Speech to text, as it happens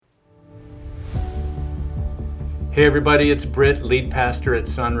Hey everybody, it's Britt, lead pastor at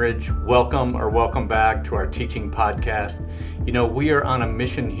Sunridge. Welcome back to our teaching podcast. You know, we are on a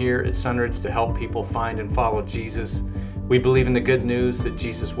mission here at Sunridge to help people find and follow Jesus. We believe in the good news that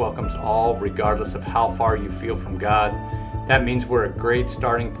Jesus welcomes all, regardless of how far you feel from God. That means we're a great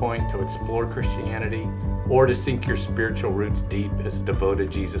starting point to explore Christianity or to sink your spiritual roots deep as a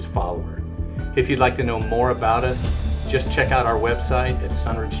devoted Jesus follower. If you'd like to know more about us, just check out our website at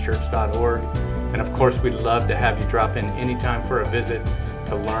sunridgechurch.org. And of course, we'd love to have you drop in anytime for a visit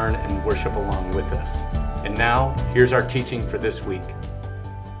to learn and worship along with us. And now, here's our teaching for this week.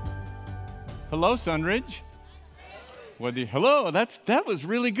 Hello, Sunridge. Hello, that was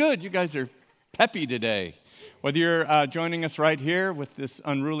really good. You guys are peppy today. Whether you're joining us right here with this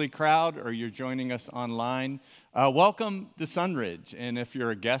unruly crowd or you're joining us online, welcome to Sunridge. And if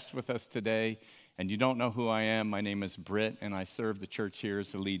you're a guest with us today and you don't know who I am, my name is Britt, and I serve the church here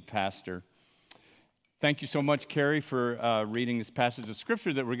as the lead pastor. Thank you so much, Carrie, for reading this passage of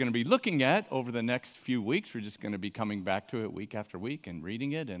Scripture that we're going to be looking at over the next few weeks. We're just going to be coming back to it week after week and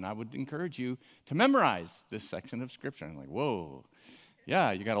reading it, and I would encourage you to memorize this section of Scripture. I'm like, whoa, yeah,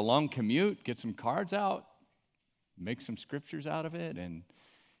 you got a long commute, get some cards out, make some scriptures out of it, and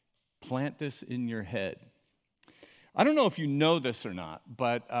plant this in your head. I don't know if you know this or not,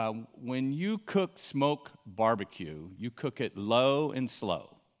 but when you smoke barbecue, you cook it low and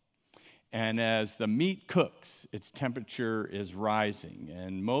slow. And as the meat cooks, its temperature is rising.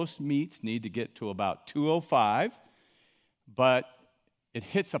 And most meats need to get to about 205, but it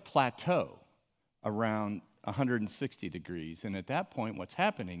hits a plateau around 160 degrees. And at that point, what's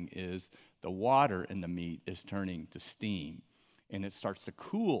happening is the water in the meat is turning to steam, and it starts to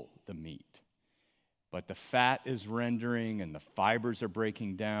cool the meat. But the fat is rendering, and the fibers are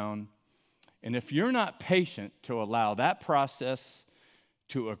breaking down. And if you're not patient to allow that process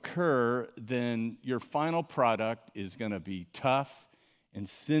to occur, then your final product is going to be tough and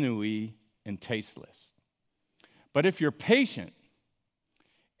sinewy and tasteless. But if you're patient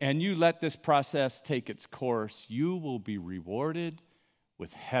and you let this process take its course, you will be rewarded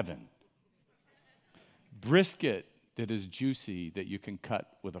with heaven. Brisket that is juicy that you can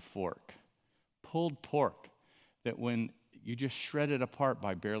cut with a fork. Pulled pork that when you just shred it apart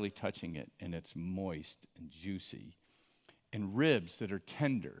by barely touching it and it's moist and juicy. And ribs that are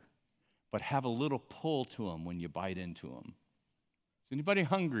tender, but have a little pull to them when you bite into them. Is anybody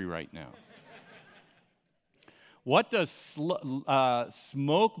hungry right now? What does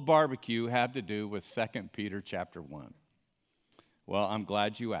smoked barbecue have to do with 2 Peter chapter 1? Well, I'm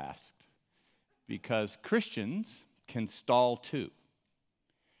glad you asked, because Christians can stall too.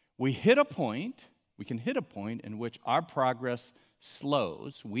 We can hit a point in which our progress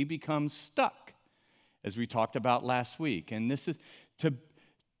slows. We become stuck, as we talked about last week. And this is,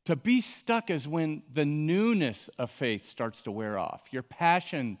 to be stuck is when the newness of faith starts to wear off. Your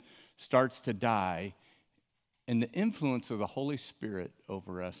passion starts to die, and the influence of the Holy Spirit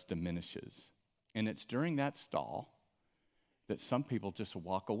over us diminishes. And it's during that stall that some people just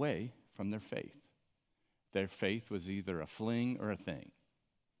walk away from their faith. Their faith was either a fling or a thing.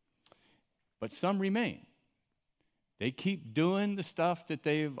 But some remain. They keep doing the stuff that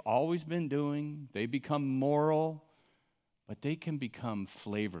they've always been doing. They become moral, but they can become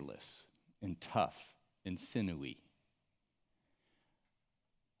flavorless and tough and sinewy.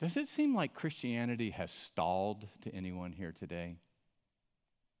 Does it seem like Christianity has stalled to anyone here today?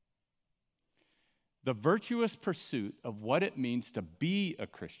 The virtuous pursuit of what it means to be a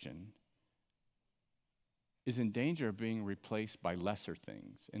Christian is in danger of being replaced by lesser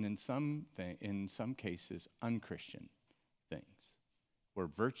things, and in some cases, unchristian things, where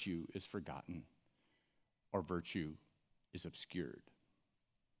virtue is forgotten or virtue is obscured.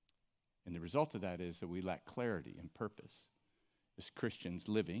 And the result of that is that we lack clarity and purpose as Christians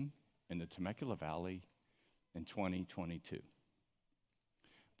living in the Temecula Valley in 2022.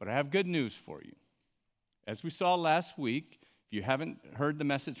 But I have good news for you. As we saw last week, if you haven't heard the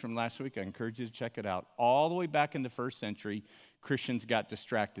message from last week, I encourage you to check it out. All the way back in the first century, Christians got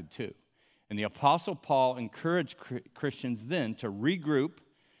distracted too. And the Apostle Paul encouraged Christians then to regroup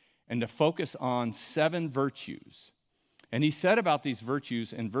and to focus on 7 virtues. And he said about these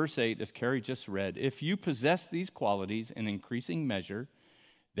virtues in verse 8, as Carrie just read, if you possess these qualities in increasing measure,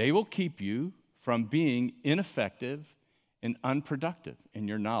 they will keep you from being ineffective and unproductive in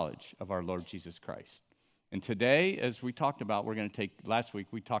your knowledge of our Lord Jesus Christ. And today, as we talked about, last week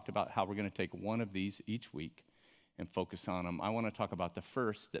we talked about how we're going to take one of these each week and focus on them. I want to talk about the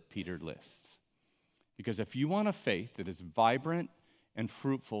first that Peter lists. Because if you want a faith that is vibrant and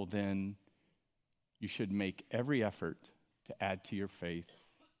fruitful, then you should make every effort to add to your faith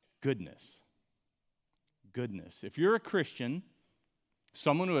goodness. goodness. If you're a Christian,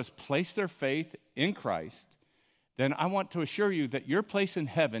 someone who has placed their faith in Christ, then I want to assure you that your place in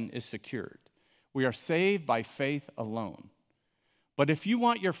heaven is secured. We are saved by faith alone. But if you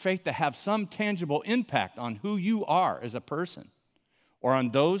want your faith to have some tangible impact on who you are as a person or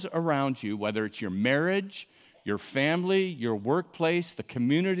on those around you, whether it's your marriage, your family, your workplace, the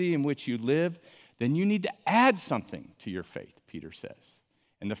community in which you live, then you need to add something to your faith, Peter says.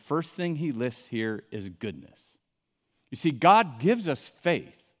 And the first thing he lists here is goodness. You see, God gives us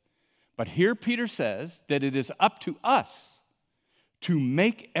faith, but here Peter says that it is up to us to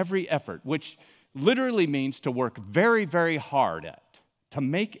make every effort, which literally means to work very, very hard at, to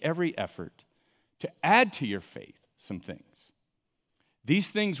make every effort to add to your faith some things. These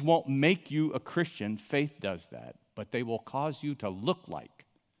things won't make you a Christian. Faith does that, but they will cause you to look like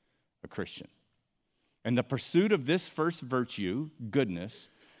a Christian. And the pursuit of this first virtue, goodness,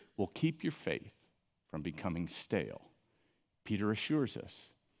 will keep your faith from becoming stale. Peter assures us,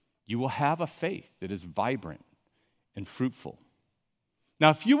 you will have a faith that is vibrant and fruitful. Now,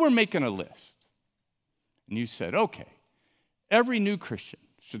 if you were making a list and you said, okay, every new Christian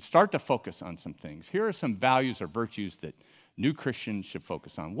should start to focus on some things. Here are some values or virtues that new Christians should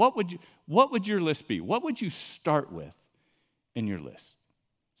focus on. What would your list be? What would you start with in your list?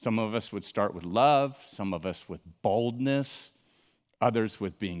 Some of us would start with love, some of us with boldness, others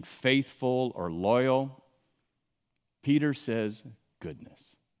with being faithful or loyal. Peter says goodness.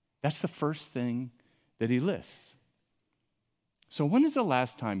 That's the first thing that he lists. So when is the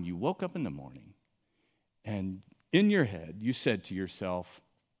last time you woke up in the morning and in your head you said to yourself,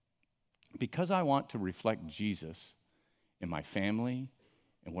 because I want to reflect Jesus in my family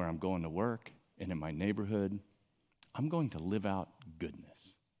and where I'm going to work and in my neighborhood, I'm going to live out goodness.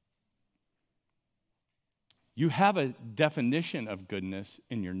 You have a definition of goodness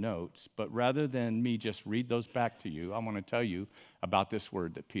in your notes, but rather than me just read those back to you, I want to tell you about this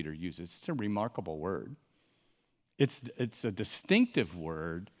word that Peter uses. It's a remarkable word. It's a distinctive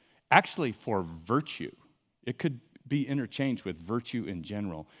word, actually, for virtue. It could be interchanged with virtue in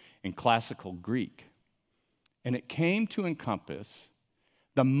general in classical Greek. And it came to encompass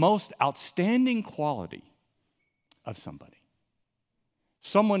the most outstanding quality of somebody.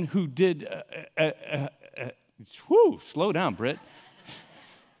 Someone who did, slow down, Britt.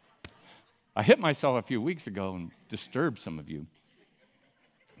 I hit myself a few weeks ago and disturbed some of you.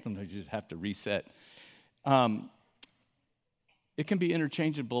 Sometimes you just have to reset. It can be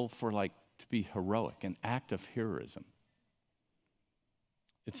interchangeable for to be heroic, an act of heroism.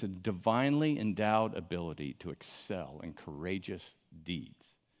 It's a divinely endowed ability to excel in courageous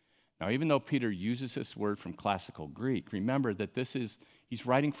deeds. Now, even though Peter uses this word from classical Greek, remember that he's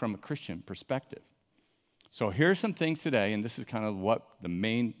writing from a Christian perspective. So here are some things today, and this is kind of what the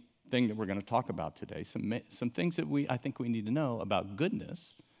main thing that we're going to talk about today, some things that I think we need to know about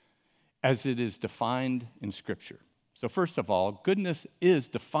goodness as it is defined in Scripture. So first of all, goodness is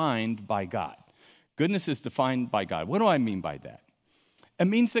defined by God. Goodness is defined by God. What do I mean by that? It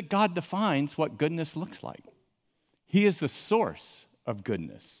means that God defines what goodness looks like. He is the source of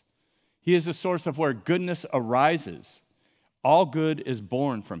goodness. He is the source of where goodness arises. All good is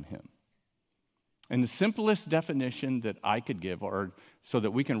born from him. And the simplest definition that I could give, or so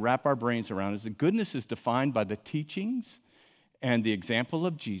that we can wrap our brains around, is that goodness is defined by the teachings and the example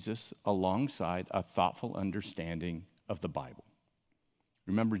of Jesus alongside a thoughtful understanding of the Bible.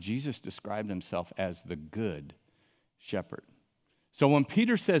 Remember, Jesus described himself as the good shepherd. So when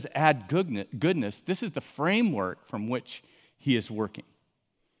Peter says add goodness, this is the framework from which he is working.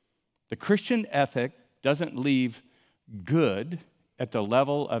 The Christian ethic doesn't leave good at the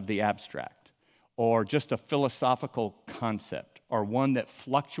level of the abstract or just a philosophical concept or one that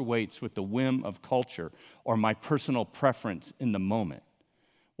fluctuates with the whim of culture or my personal preference in the moment.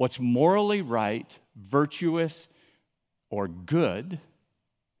 What's morally right, virtuous, or good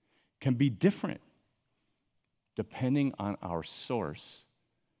can be different depending on our source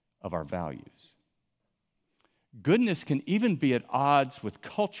of our values. Goodness can even be at odds with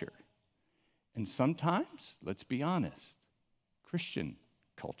culture. And sometimes, let's be honest, Christian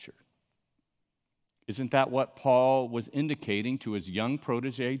culture. Isn't that what Paul was indicating to his young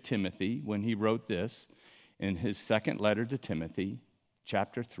protege Timothy when he wrote this in his second letter to Timothy,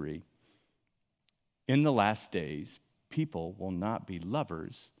 chapter 3? In the last days, people will not be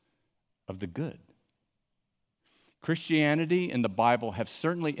lovers of the good. Christianity and the Bible have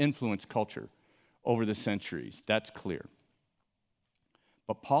certainly influenced culture over the centuries. That's clear.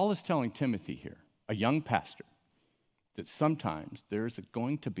 But Paul is telling Timothy here, a young pastor, that sometimes there's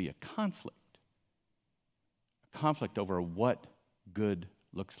going to be a conflict over what good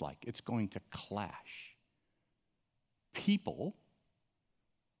looks like. It's going to clash. people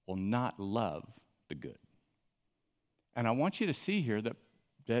will not love the good. And I want you to see here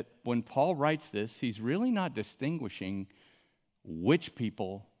that when Paul writes this, he's really not distinguishing which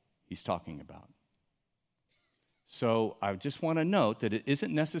people he's talking about. So I just want to note that it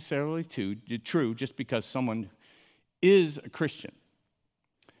isn't necessarily true just because someone is a Christian,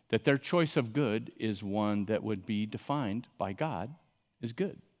 that their choice of good is one that would be defined by God as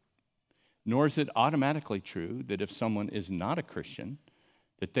good. Nor is it automatically true that if someone is not a Christian,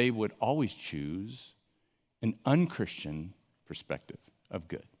 that they would always choose an unchristian perspective of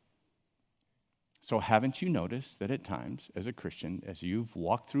good. So haven't you noticed that at times, as a Christian, as you've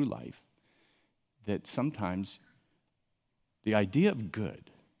walked through life, that sometimes the idea of good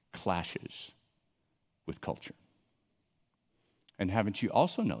clashes with culture? And haven't you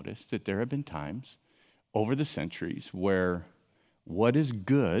also noticed that there have been times over the centuries where what is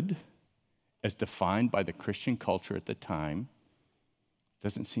good, as defined by the Christian culture at the time,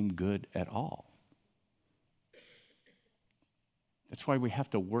 doesn't seem good at all? That's why we have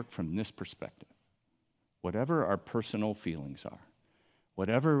to work from this perspective. Whatever our personal feelings are,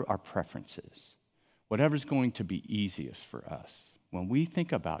 whatever our preferences, whatever's going to be easiest for us, when we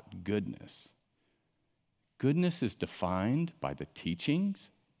think about goodness, goodness is defined by the teachings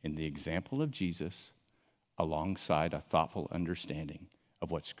and the example of Jesus alongside a thoughtful understanding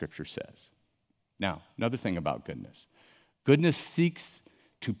of what Scripture says. Now, another thing about goodness. Goodness seeks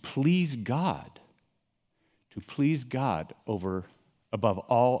to please God above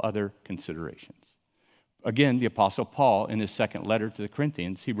all other considerations. Again, the Apostle Paul, in his second letter to the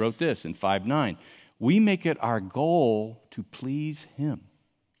Corinthians, he wrote this in 5:9. We make it our goal to please Him.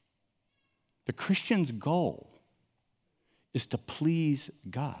 The Christian's goal is to please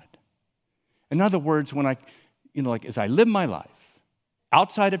God. In other words, when as I live my life,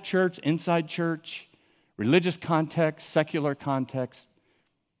 outside of church, inside church, religious context, secular context,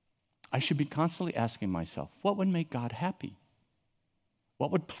 I should be constantly asking myself, what would make God happy?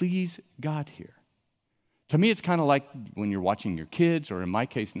 What would please God here? To me, it's kind of like when you're watching your kids, or in my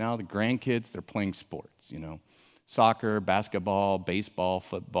case now, the grandkids, they're playing sports, soccer, basketball, baseball,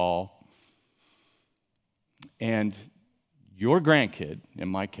 football. And your grandkid, in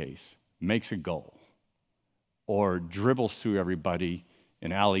my case, makes a goal or dribbles through everybody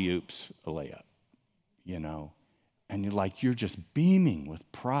and alley-oops a layup, and you're just beaming with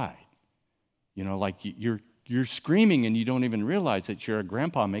pride. You're screaming and you don't even realize that you're a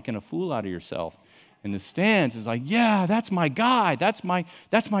grandpa making a fool out of yourself. In the stands, it's like, yeah, that's my guy, that's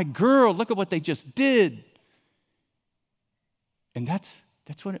my girl, look at what they just did. And that's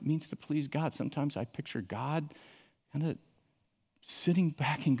what it means to please God. Sometimes I picture God kind of sitting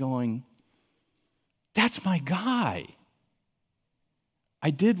back and going, that's my guy. I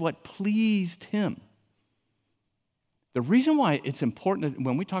did what pleased Him. The reason why it's important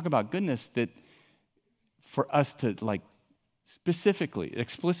when we talk about goodness that for us to specifically,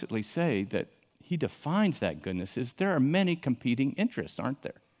 explicitly say that He defines that goodness is there are many competing interests, aren't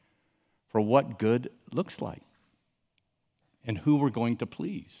there, for what good looks like and who we're going to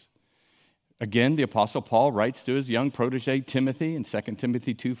please. Again, the Apostle Paul writes to his young protege Timothy in 2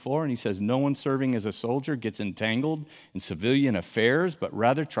 Timothy 2:4, and he says, no one serving as a soldier gets entangled in civilian affairs, but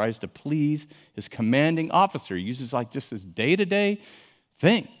rather tries to please his commanding officer. He uses just this day-to-day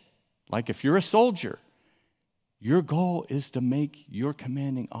thing. Like if you're a soldier, your goal is to make your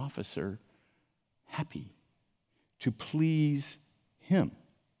commanding officer happy, to please him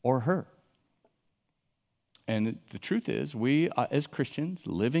or her. And the truth is, we as Christians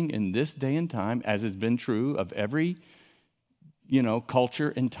living in this day and time, as has been true of every,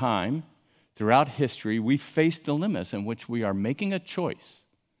 culture and time throughout history, we face dilemmas in which we are making a choice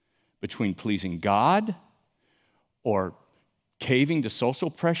between pleasing God or caving to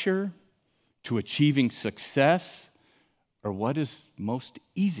social pressure, to achieving success, or what is most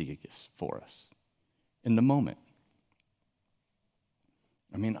easiest for us in the moment.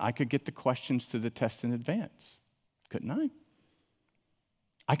 I could get the questions to the test in advance, couldn't I?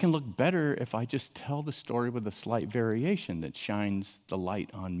 I can look better if I just tell the story with a slight variation that shines the light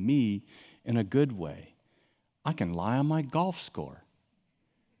on me in a good way. I can lie on my golf score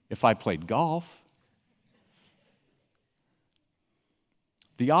if I played golf.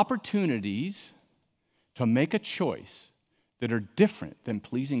 The opportunities to make a choice that are different than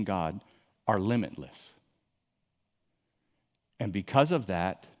pleasing God are limitless. And because of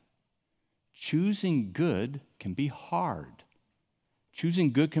that, choosing good can be hard.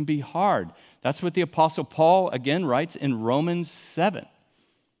 Choosing good can be hard. That's what the Apostle Paul again writes in Romans 7.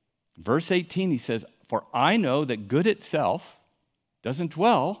 Verse 18, he says, for I know that good itself doesn't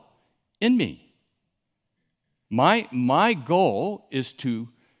dwell in me. My goal is to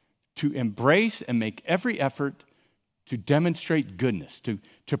embrace and make every effort to demonstrate goodness,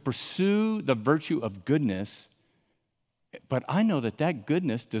 to pursue the virtue of goodness, but I know that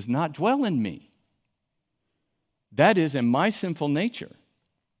goodness does not dwell in me. That is in my sinful nature.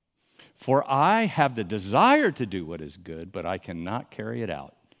 For I have the desire to do what is good, but I cannot carry it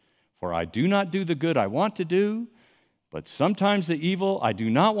out. For I do not do the good I want to do, but sometimes the evil I do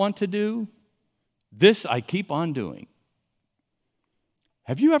not want to do, this I keep on doing.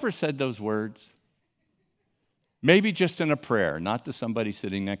 Have you ever said those words? Maybe just in a prayer, not to somebody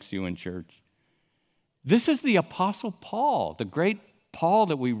sitting next to you in church. This is the Apostle Paul, the great Paul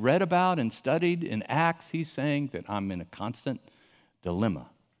that we read about and studied in Acts. He's saying that I'm in a constant dilemma.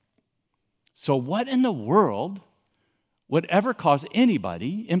 So what in the world would ever cause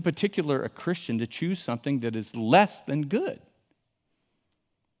anybody, in particular a Christian, to choose something that is less than good?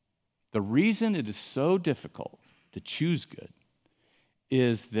 The reason it is so difficult to choose good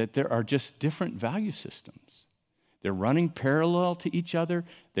is that there are just different value systems. They're running parallel to each other.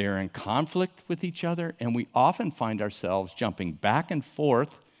 They are in conflict with each other. And we often find ourselves jumping back and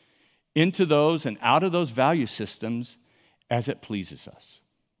forth into those and out of those value systems as it pleases us.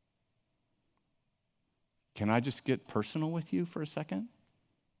 Can I just get personal with you for a second?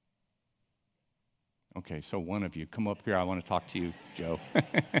 Okay, so one of you, come up here. I want to talk to you, Joe.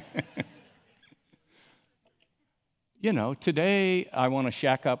 You know, today I want to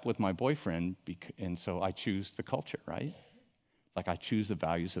shack up with my boyfriend, and so I choose the culture, right? Like I choose the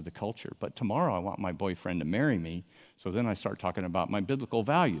values of the culture. But tomorrow I want my boyfriend to marry me, so then I start talking about my biblical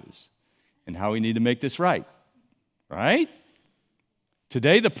values and how we need to make this right, right?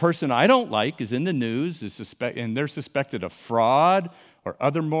 Today the person I don't like is in the news, and they're suspected of fraud or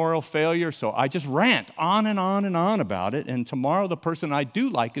other moral failure, so I just rant on and on and on about it, and tomorrow the person I do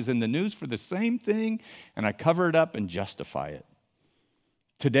like is in the news for the same thing, and I cover it up and justify it.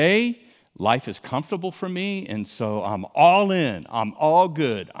 Today, life is comfortable for me, and so I'm all in, I'm all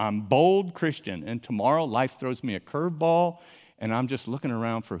good, I'm bold Christian, and tomorrow life throws me a curveball, and I'm just looking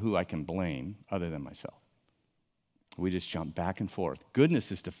around for who I can blame other than myself. We just jump back and forth.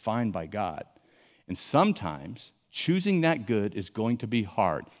 Goodness is defined by God, and sometimes choosing that good is going to be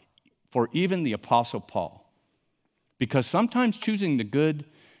hard for even the Apostle Paul. Because sometimes choosing the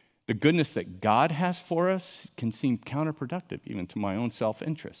goodness that God has for us can seem counterproductive even to my own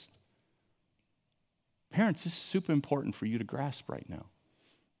self-interest. Parents, this is super important for you to grasp right now.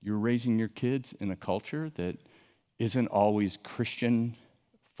 You're raising your kids in a culture that isn't always Christian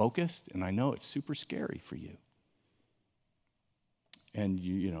focused, and I know it's super scary for you. And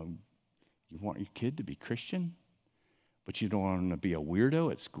you want your kid to be Christian, but you don't want them to be a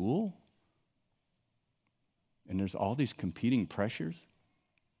weirdo at school? And there's all these competing pressures.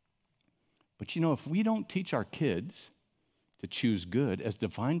 But if we don't teach our kids to choose good as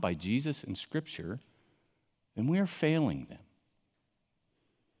defined by Jesus in Scripture, then we are failing them.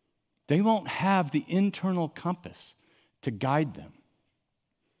 They won't have the internal compass to guide them.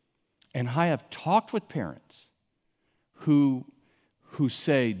 And I have talked with parents who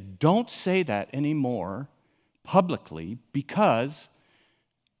say, don't say that anymore publicly because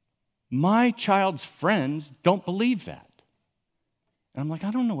my child's friends don't believe that. And I'm like,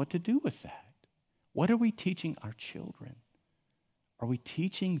 I don't know what to do with that. What are we teaching our children? Are we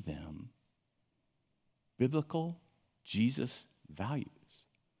teaching them biblical Jesus values?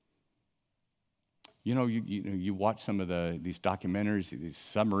 You watch some of these documentaries, these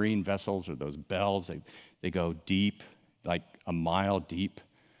submarine vessels or those bells, they go deep, like a mile deep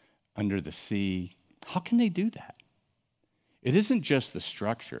under the sea. How can they do that? It isn't just the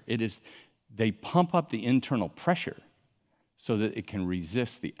structure. It is they pump up the internal pressure so that it can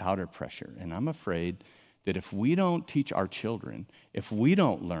resist the outer pressure. And I'm afraid that if we don't teach our children, if we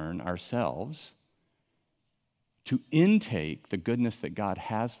don't learn ourselves to intake the goodness that God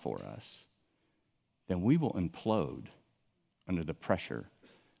has for us, then we will implode under the pressure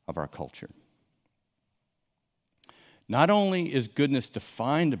of our culture. Not only is goodness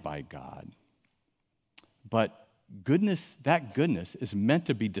defined by God, but that goodness is meant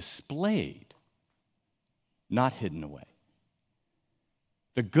to be displayed, not hidden away.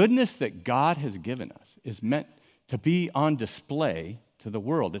 The goodness that God has given us is meant to be on display to the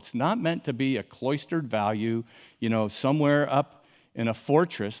world. It's not meant to be a cloistered value, somewhere up in a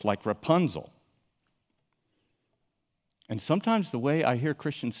fortress like Rapunzel. And sometimes the way I hear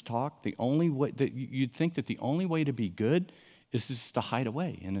Christians talk, the only way that you'd think that the only way to be good is just to hide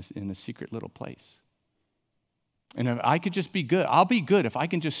away in a secret little place. And if I could just be good, I'll be good if I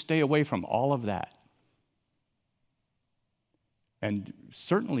can just stay away from all of that. And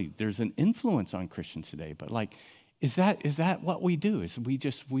certainly there's an influence on Christians today, but like, is that what we do? Is we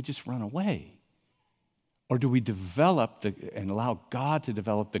just run away? Or do we develop and allow God to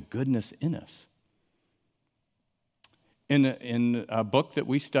develop the goodness in us? In a book that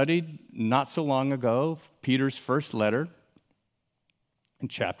we studied not so long ago, Peter's first letter, in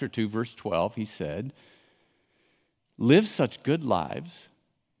chapter 2, verse 12, he said, live such good lives,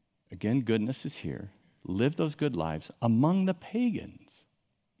 again, goodness is here, live those good lives among the pagans,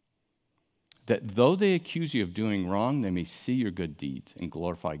 that though they accuse you of doing wrong, they may see your good deeds and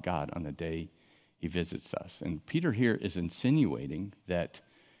glorify God on the day he visits us. And Peter here is insinuating that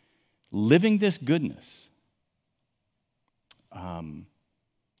living this goodness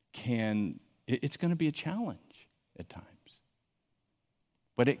it's going to be a challenge at times.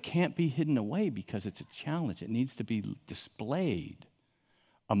 But it can't be hidden away because it's a challenge. It needs to be displayed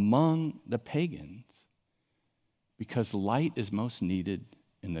among the pagans because light is most needed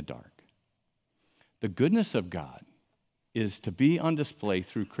in the dark. The goodness of God is to be on display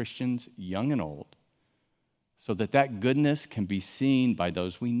through Christians, young and old, so that goodness can be seen by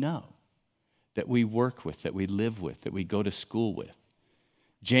those we know, that we work with, that we live with, that we go to school with.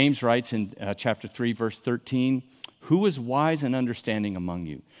 James writes in chapter 3, verse 13, who is wise and understanding among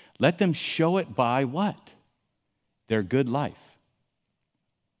you? Let them show it by what? Their good life.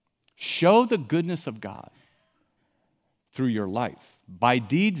 Show the goodness of God through your life, by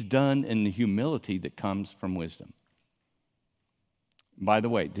deeds done in the humility that comes from wisdom. By the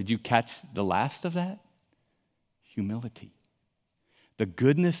way, did you catch the last of that? Humility. The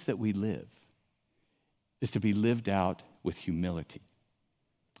goodness that we live is to be lived out with humility.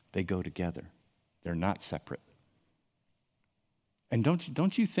 They go together. They're not separate. And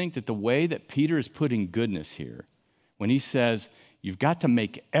don't you think that the way that Peter is putting goodness here, when he says, you've got to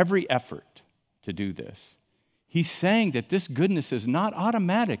make every effort to do this, he's saying that this goodness is not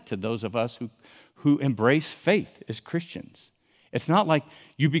automatic to those of us who embrace faith as Christians. It's not like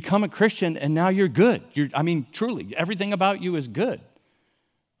you become a Christian and now you're good. Truly, everything about you is good.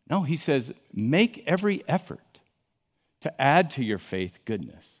 No, he says, make every effort to add to your faith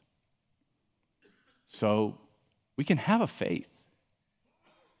goodness. So we can have a faith.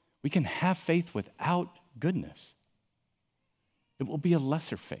 We can have faith without goodness. It will be a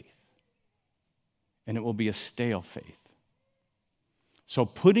lesser faith, and it will be a stale faith. So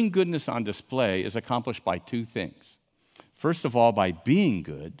putting goodness on display is accomplished by two things. First of all, by being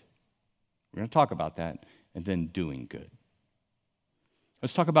good. We're going to talk about that, and then doing good.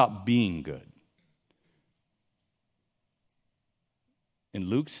 Let's talk about being good. In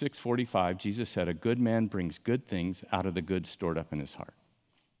Luke 6:45, Jesus said, a good man brings good things out of the good stored up in his heart.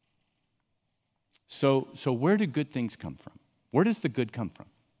 So where do good things come from? Where does the good come from?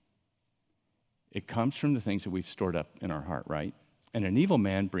 It comes from the things that we've stored up in our heart, right? And an evil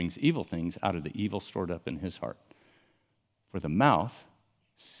man brings evil things out of the evil stored up in his heart. For the mouth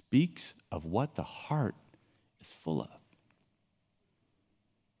speaks of what the heart is full of.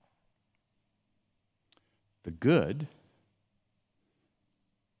 The good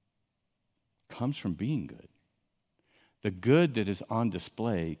comes from being good. The good that is on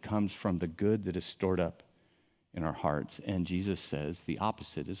display comes from the good that is stored up in our hearts. And Jesus says the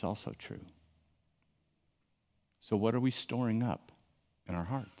opposite is also true. So what are we storing up in our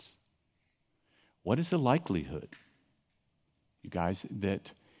hearts? What is the likelihood, you guys, that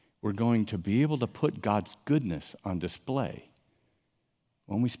we're going to be able to put God's goodness on display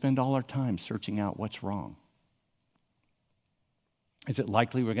when we spend all our time searching out what's wrong? Is it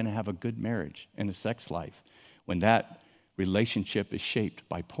likely we're going to have a good marriage and a sex life when that relationship is shaped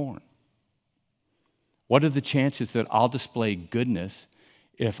by porn? What are the chances that I'll display goodness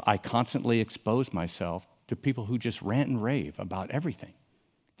if I constantly expose myself to people who just rant and rave about everything?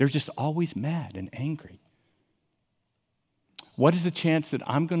 They're just always mad and angry. What is the chance that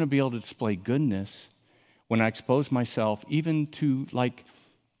I'm going to be able to display goodness when I expose myself even to like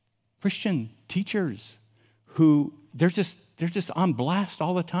Christian teachers who they're just on blast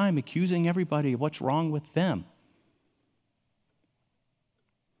all the time, accusing everybody of what's wrong with them?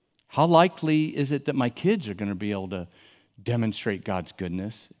 How likely is it that my kids are going to be able to demonstrate God's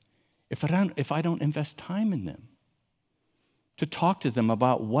goodness if I don't invest time in them? To talk to them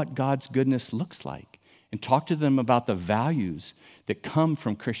about what God's goodness looks like and talk to them about the values that come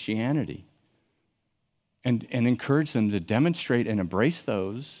from Christianity and encourage them to demonstrate and embrace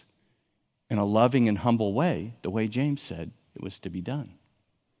those in a loving and humble way, the way James said it was to be done.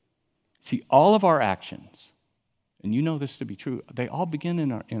 See, all of our actions, and you know this to be true, they all begin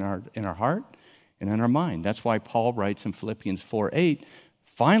in our heart and in our mind. That's why Paul writes in Philippians 4:8,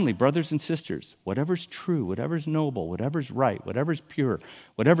 Finally, brothers and sisters, whatever's true, whatever's noble, whatever's right, whatever's pure,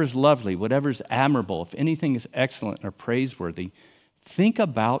 whatever's lovely, whatever's admirable, if anything is excellent or praiseworthy, think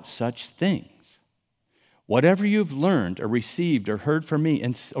about such things. Whatever you've learned or received or heard from me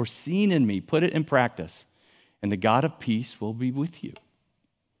or seen in me, put it in practice, and the God of peace will be with you.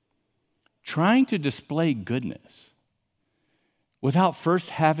 Trying to display goodness without first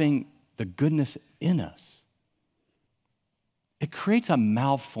having the goodness in us, it creates a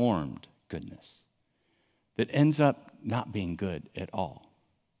malformed goodness that ends up not being good at all.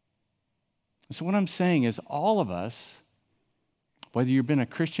 So what I'm saying is all of us, whether you've been a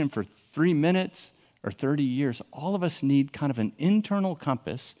Christian for 3 minutes or 30 years, all of us need kind of an internal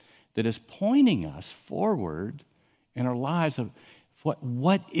compass that is pointing us forward in our lives of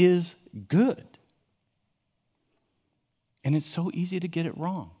what is good. And it's so easy to get it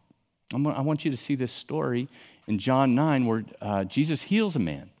wrong. I want you to see this story in John 9 where Jesus heals a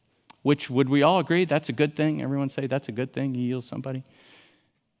man, which would we all agree that's a good thing? Everyone say that's a good thing, he heals somebody?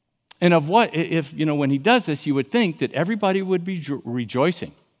 And of what, if, when he does this, you would think that everybody would be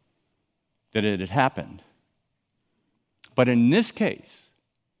rejoicing that it had happened. But in this case,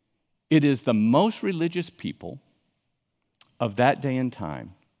 it is the most religious people of that day and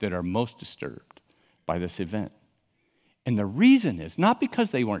time that are most disturbed by this event. And the reason is not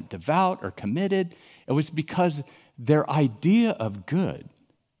because they weren't devout or committed, it was because their idea of good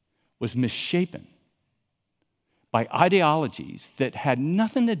was misshapen by ideologies that had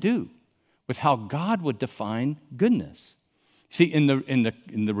nothing to do with how God would define goodness. See, in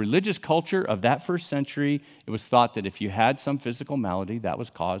the religious culture of that first century, it was thought that if you had some physical malady, that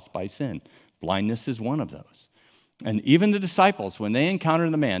was caused by sin. Blindness is one of those. And even the disciples, when they encounter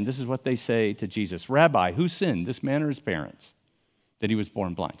the man, this is what they say to Jesus, Rabbi, who sinned, this man or his parents, that he was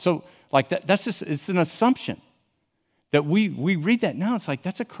born blind? So, like that's just, it's an assumption that we read that now, it's like,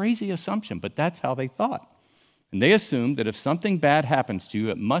 that's a crazy assumption, but that's how they thought. And they assumed that if something bad happens to you,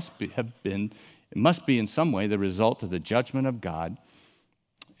 it must be in some way the result of the judgment of God.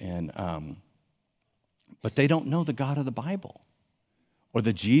 And but they don't know the God of the Bible or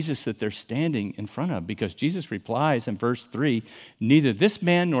the Jesus that they're standing in front of, because Jesus replies in verse 3, neither this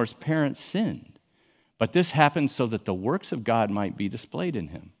man nor his parents sinned, but this happened so that the works of God might be displayed in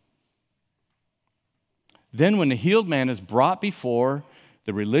him. Then when the healed man is brought before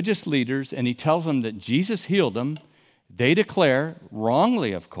the religious leaders and he tells them that Jesus healed him, they declare,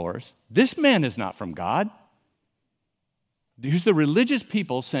 wrongly of course, this man is not from God. Here's the religious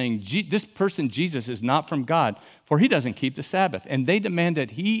people saying, this person, Jesus, is not from God, for he doesn't keep the Sabbath. And they demand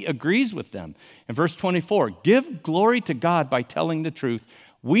that he agrees with them. In verse 24, give glory to God by telling the truth.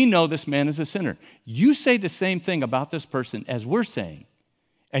 We know this man is a sinner. You say the same thing about this person as we're saying,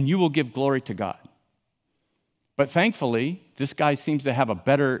 and you will give glory to God. But thankfully, this guy seems to have a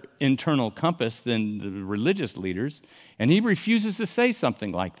better internal compass than the religious leaders, and he refuses to say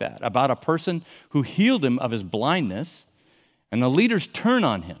something like that about a person who healed him of his blindness. And the leaders turn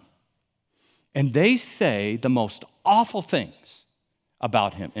on him, and they say the most awful things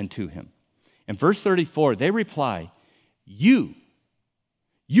about him and to him. In verse 34, they reply, you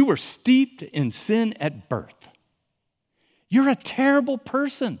were steeped in sin at birth. You're a terrible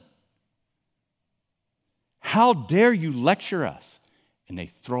person. How dare you lecture us? And they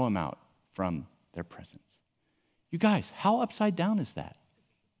throw him out from their presence. You guys, how upside down is that?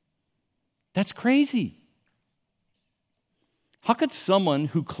 That's crazy. How could someone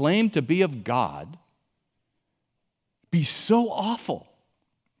who claimed to be of God be so awful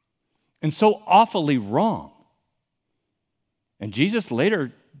and so awfully wrong? And Jesus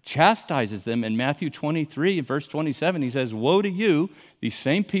later chastises them in Matthew 23, verse 27. He says, woe to you, these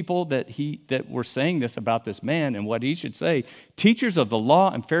same people that were saying this about this man and what he should say, teachers of the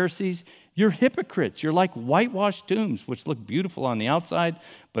law and Pharisees, you're hypocrites. You're like whitewashed tombs, which look beautiful on the outside,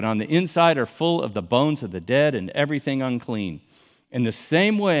 but on the inside are full of the bones of the dead and everything unclean. In the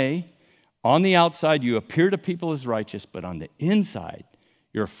same way, on the outside, you appear to people as righteous, but on the inside,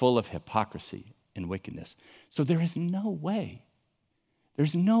 you're full of hypocrisy and wickedness. So there's no way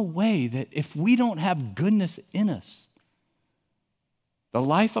that if we don't have goodness in us, the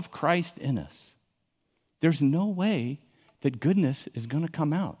life of Christ in us, there's no way that goodness is going to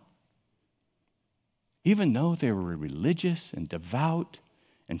come out. Even though they were religious and devout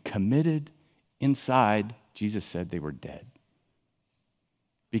and committed, inside, Jesus said they were dead.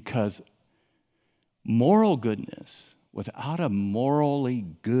 Because moral goodness without a morally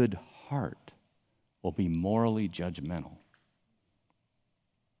good heart will be morally judgmental.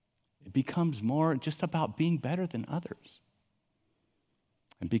 It becomes more just about being better than others.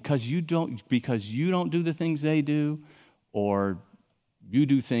 And because you don't do the things they do, or you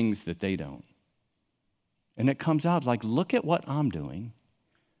do things that they don't. And it comes out like, look at what I'm doing,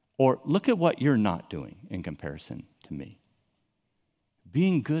 or look at what you're not doing in comparison to me.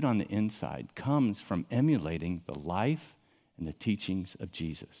 Being good on the inside comes from emulating the life and the teachings of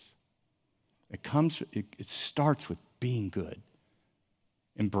Jesus. It starts with being good,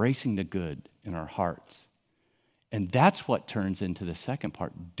 embracing the good in our hearts. And that's what turns into the second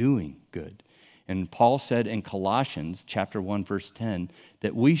part, doing good. And Paul said in Colossians chapter 1, verse 10,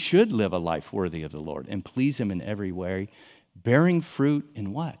 that we should live a life worthy of the Lord and please him in every way, bearing fruit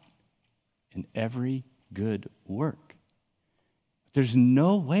in what? In every good work. There's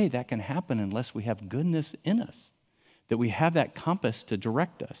no way that can happen unless we have goodness in us, that we have that compass to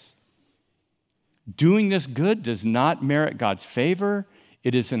direct us. Doing this good does not merit God's favor.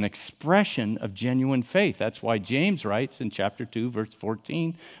 It is an expression of genuine faith. That's why James writes in chapter 2, verse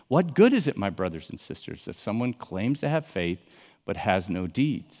 14, what good is it, my brothers and sisters, if someone claims to have faith but has no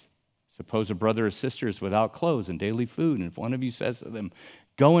deeds? Suppose a brother or sister is without clothes and daily food, and if one of you says to them,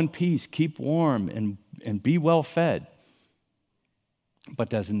 go in peace, keep warm, and be well fed, but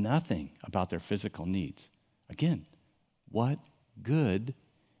does nothing about their physical needs. Again, what good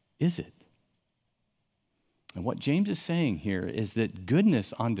is it? And what James is saying here is that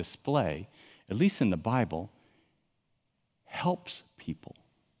goodness on display, at least in the Bible, helps people.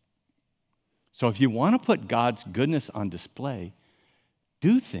 So if you want to put God's goodness on display,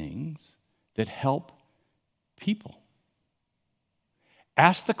 do things that help people.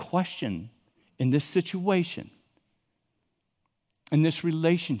 Ask the question in this situation, in this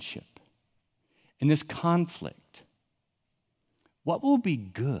relationship, in this conflict, what will be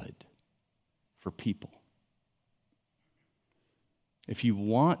good for people? If you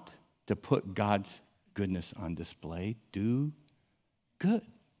want to put God's goodness on display, do good.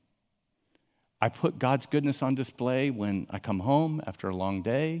 I put God's goodness on display when I come home after a long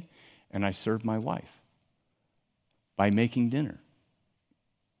day and I serve my wife by making dinner.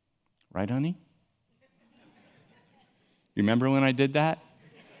 Right, honey? You remember when I did that?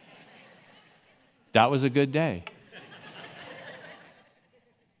 That was a good day.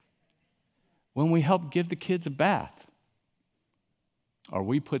 When we help give the kids a bath, or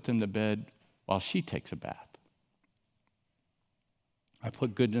we put them to bed while she takes a bath. I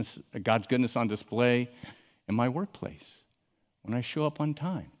put God's goodness on display in my workplace when I show up on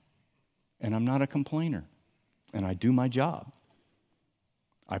time and I'm not a complainer and I do my job.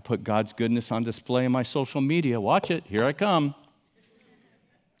 I put God's goodness on display in my social media. Watch it, here I come.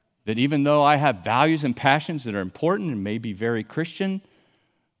 That even though I have values and passions that are important and may be very Christian,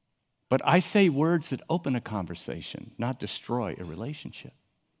 but I say words that open a conversation, not destroy a relationship.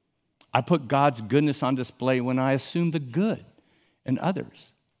 I put God's goodness on display when I assume the good in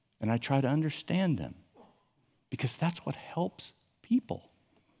others, and I try to understand them, because that's what helps people.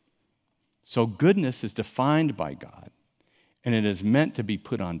 So goodness is defined by God, and it is meant to be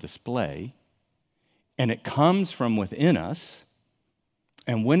put on display, and it comes from within us,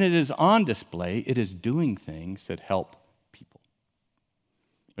 and when it is on display, it is doing things that help people.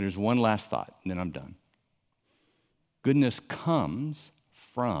 But there's one last thought, and then I'm done. Goodness comes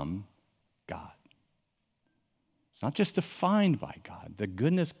from God. It's not just defined by God. The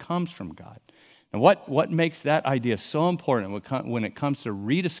goodness comes from God. And what makes that idea so important when it comes to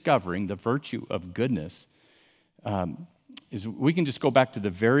rediscovering the virtue of goodness is we can just go back to the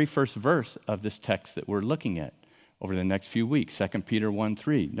very first verse of this text that we're looking at over the next few weeks, 2 Peter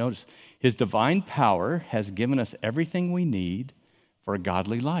 1:3. Notice, his divine power has given us everything we need for a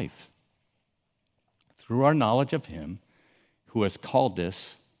godly life through our knowledge of him who has called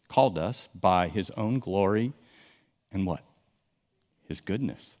us by his own glory and what? His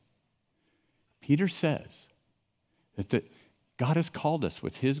goodness. Peter says that God has called us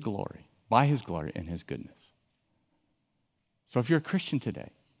with his glory, by his glory and his goodness. So if you're a Christian today,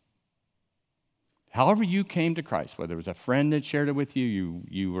 however you came to Christ, whether it was a friend that shared it with you,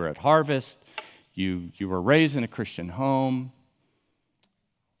 you were at Harvest, you were raised in a Christian home,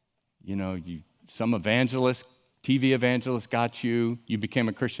 some evangelist, TV evangelist got you, you became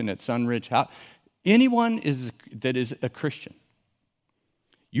a Christian at Sunridge. Anyone that is a Christian,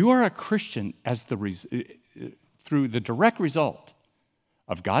 you are a Christian through the direct result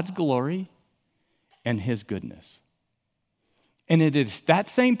of God's glory and his goodness. And it is that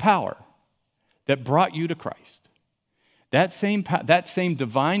same power that brought you to Christ, that same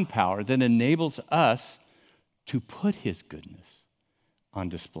divine power that enables us to put his goodness on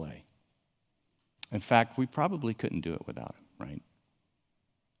display. In fact, we probably couldn't do it without him, right?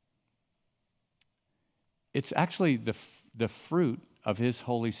 It's actually the fruit of his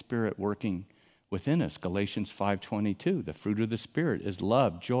Holy Spirit working within us. Galatians 5:22, the fruit of the Spirit is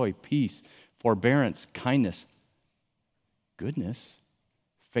love, joy, peace, forbearance, kindness, goodness,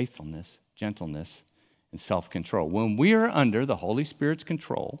 faithfulness, gentleness, and self-control. When we are under the Holy Spirit's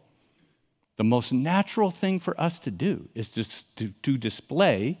control, the most natural thing for us to do is to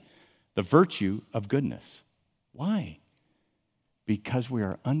display the virtue of goodness. Why? Because we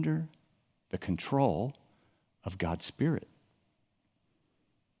are under the control of God's Spirit.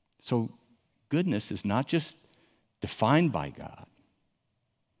 So goodness is not just defined by God.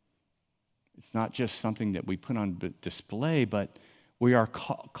 It's not just something that we put on display, but we are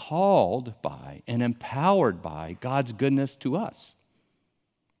called by and empowered by God's goodness to us.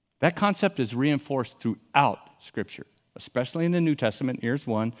 That concept is reinforced throughout Scripture, especially in the New Testament. Here's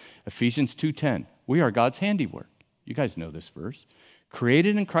one, Ephesians 2:10. We are God's handiwork. You guys know this verse.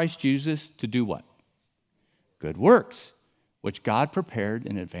 Created in Christ Jesus to do what? Good works, which God prepared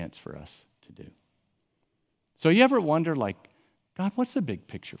in advance for us to do. So you ever wonder, like, God, what's the big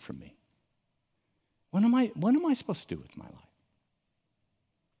picture for me? What am I supposed to do with my life?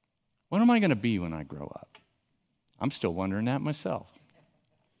 What am I going to be when I grow up? I'm still wondering that myself.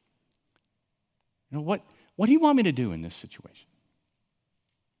 You know, what do you want me to do in this situation?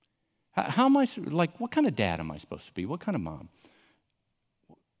 How am I, like, what kind of dad am I supposed to be? What kind of mom?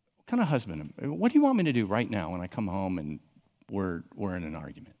 What kind of husband? What do you want me to do right now when I come home and we're in an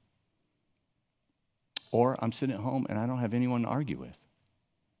argument? Or I'm sitting at home and I don't have anyone to argue with.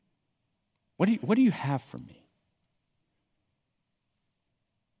 What do you have for me?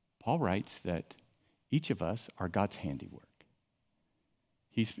 Paul writes that each of us are God's handiwork.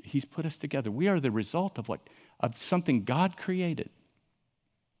 He's put us together. We are the result of something God created.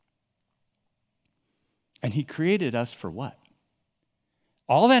 And he created us for what?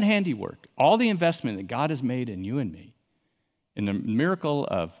 All that handiwork, all the investment that God has made in you and me, in the miracle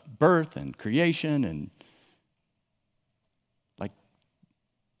of birth and creation, and like,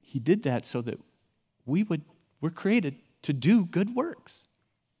 he did that so that we're created to do good works.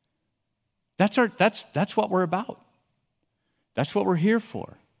 That's what we're about. That's what we're here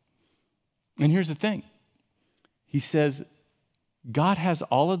for. And here's the thing. He says, God has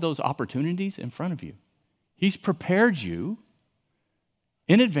all of those opportunities in front of you. He's prepared you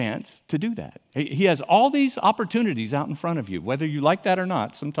in advance to do that. He has all these opportunities out in front of you, whether you like that or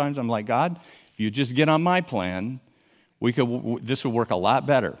not. Sometimes I'm like, God, if you just get on my plan, this would work a lot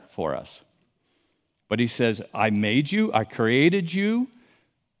better for us. But he says, I made you, I created you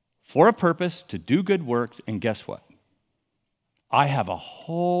for a purpose to do good works, and guess what? I have a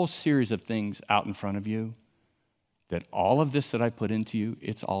whole series of things out in front of you that all of this that I put into you,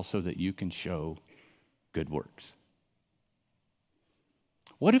 it's also that you can show good works.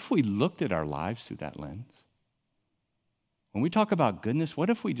 What if we looked at our lives through that lens? When we talk about goodness, what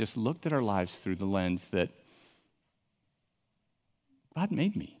if we just looked at our lives through the lens that God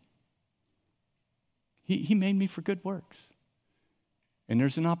made me? He made me for good works. And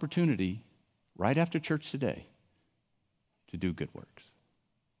there's an opportunity right after church today to do good works.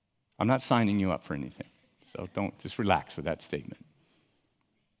 I'm not signing you up for anything, so don't just relax with that statement.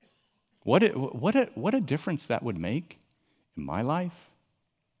 What a difference that would make in my life,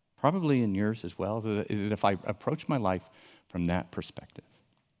 probably in yours as well, that if I approach my life from that perspective,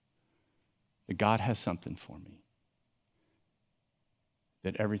 that God has something for me,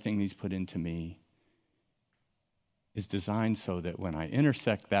 that everything He's put into me is designed so that when I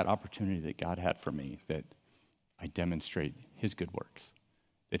intersect that opportunity that God had for me, that I demonstrate His good works,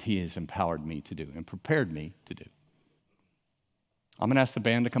 that He has empowered me to do and prepared me to do. I'm going to ask the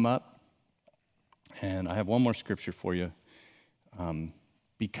band to come up, and I have one more scripture for you,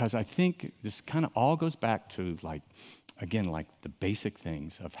 because I think this kind of all goes back to, like the basic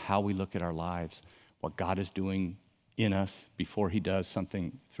things of how we look at our lives, what God is doing in us before He does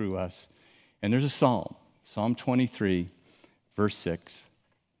something through us. And there's a psalm, Psalm 23, verse 6,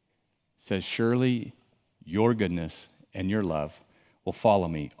 says, surely your goodness and your love will follow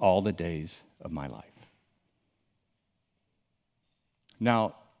me all the days of my life.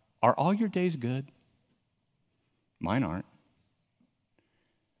 Now, are all your days good? Mine aren't.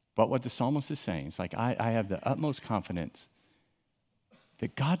 But what the psalmist is saying, it's like I have the utmost confidence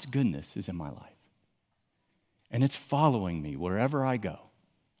that God's goodness is in my life. And it's following me wherever I go.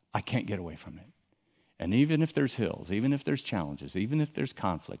 I can't get away from it. And even if there's hills, even if there's challenges, even if there's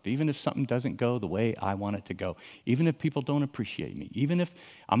conflict, even if something doesn't go the way I want it to go, even if people don't appreciate me, even if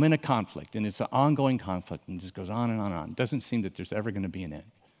I'm in a conflict and it's an ongoing conflict and it just goes on and on and on, it doesn't seem that there's ever going to be an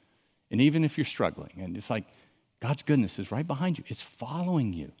end. And even if you're struggling, and it's like God's goodness is right behind you. It's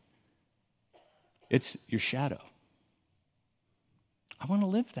following you. It's your shadow. I want to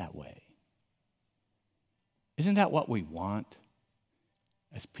live that way. Isn't that what we want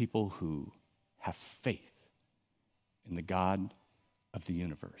as people who have faith in the God of the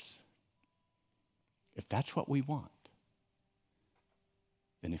universe? If that's what we want,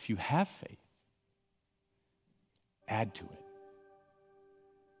 then if you have faith, add to it.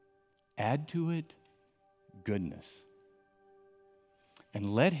 Add to it goodness.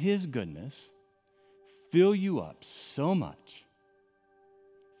 And let his goodness fill you up so much.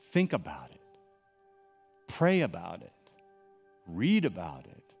 Think about it. Pray about it. Read about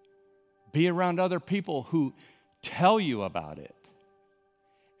it. Be around other people who tell you about it.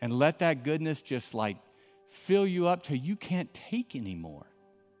 And let that goodness just fill you up till you can't take anymore.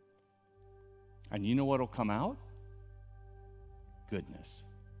 And you know what will come out? Goodness.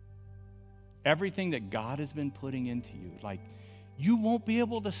 Everything that God has been putting into you, you won't be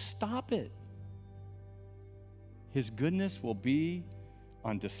able to stop it. His goodness will be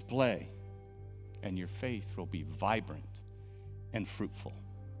on display, and your faith will be vibrant and fruitful.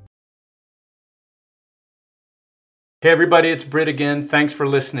 Hey everybody, it's Britt again. Thanks for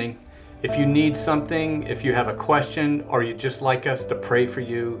listening. If you need something, if you have a question, or you'd just like us to pray for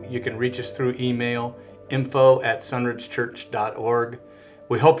you, you can reach us through email, info@sunridgechurch.org.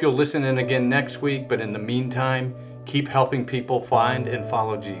 We hope you'll listen in again next week, but in the meantime, keep helping people find and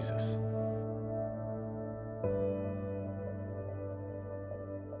follow Jesus.